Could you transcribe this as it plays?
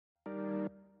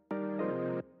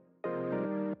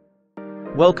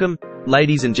Welcome,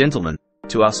 ladies and gentlemen,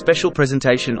 to our special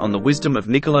presentation on the wisdom of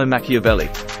Niccolò Machiavelli.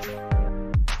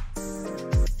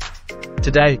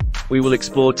 Today, we will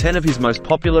explore 10 of his most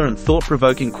popular and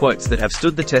thought-provoking quotes that have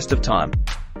stood the test of time.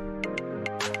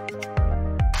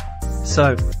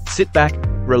 So, sit back,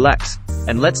 relax,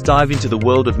 and let's dive into the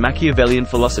world of Machiavellian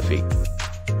philosophy.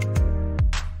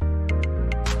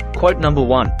 Quote number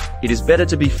 1. It is better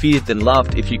to be feared than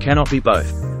loved if you cannot be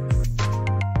both.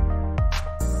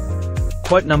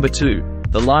 Quote number 2.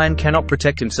 The lion cannot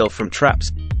protect himself from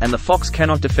traps, and the fox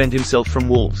cannot defend himself from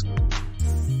wolves.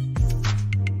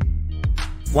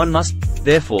 One must,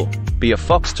 therefore, be a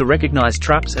fox to recognize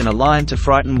traps and a lion to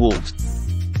frighten wolves.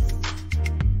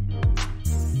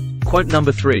 Quote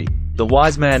number 3. The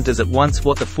wise man does at once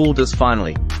what the fool does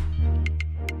finally.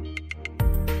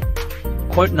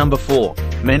 Quote number 4.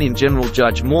 Men in general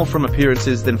judge more from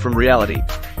appearances than from reality.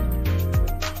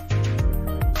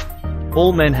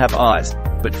 All men have eyes,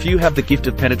 but few have the gift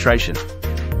of penetration.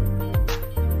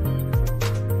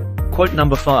 Quote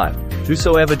number 5.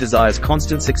 Whosoever desires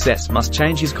constant success must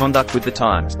change his conduct with the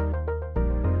times.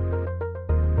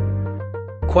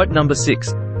 Quote number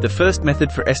 6. The first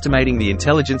method for estimating the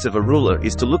intelligence of a ruler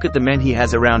is to look at the men he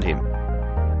has around him.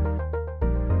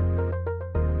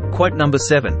 Quote number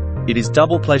 7. It is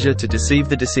double pleasure to deceive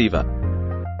the deceiver.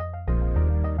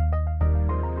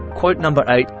 Quote number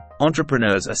 8.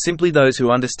 Entrepreneurs are simply those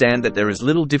who understand that there is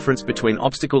little difference between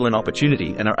obstacle and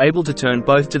opportunity and are able to turn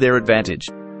both to their advantage.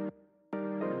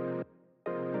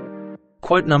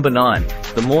 Quote number 9.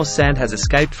 The more sand has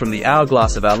escaped from the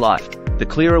hourglass of our life, the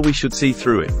clearer we should see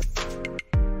through it.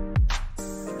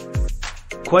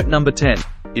 Quote number 10.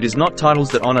 It is not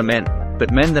titles that honor men, but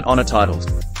men that honor titles.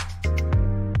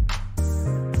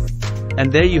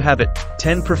 And there you have it,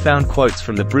 10 profound quotes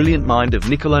from the brilliant mind of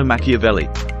Niccolò Machiavelli.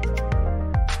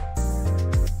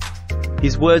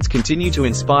 His words continue to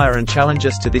inspire and challenge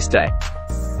us to this day.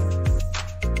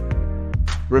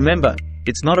 Remember,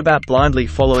 it's not about blindly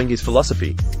following his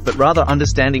philosophy, but rather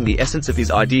understanding the essence of his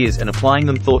ideas and applying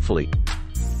them thoughtfully.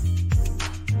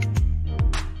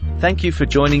 Thank you for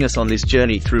joining us on this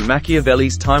journey through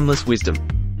Machiavelli's timeless wisdom.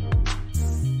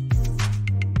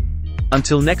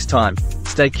 Until next time,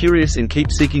 stay curious and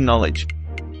keep seeking knowledge.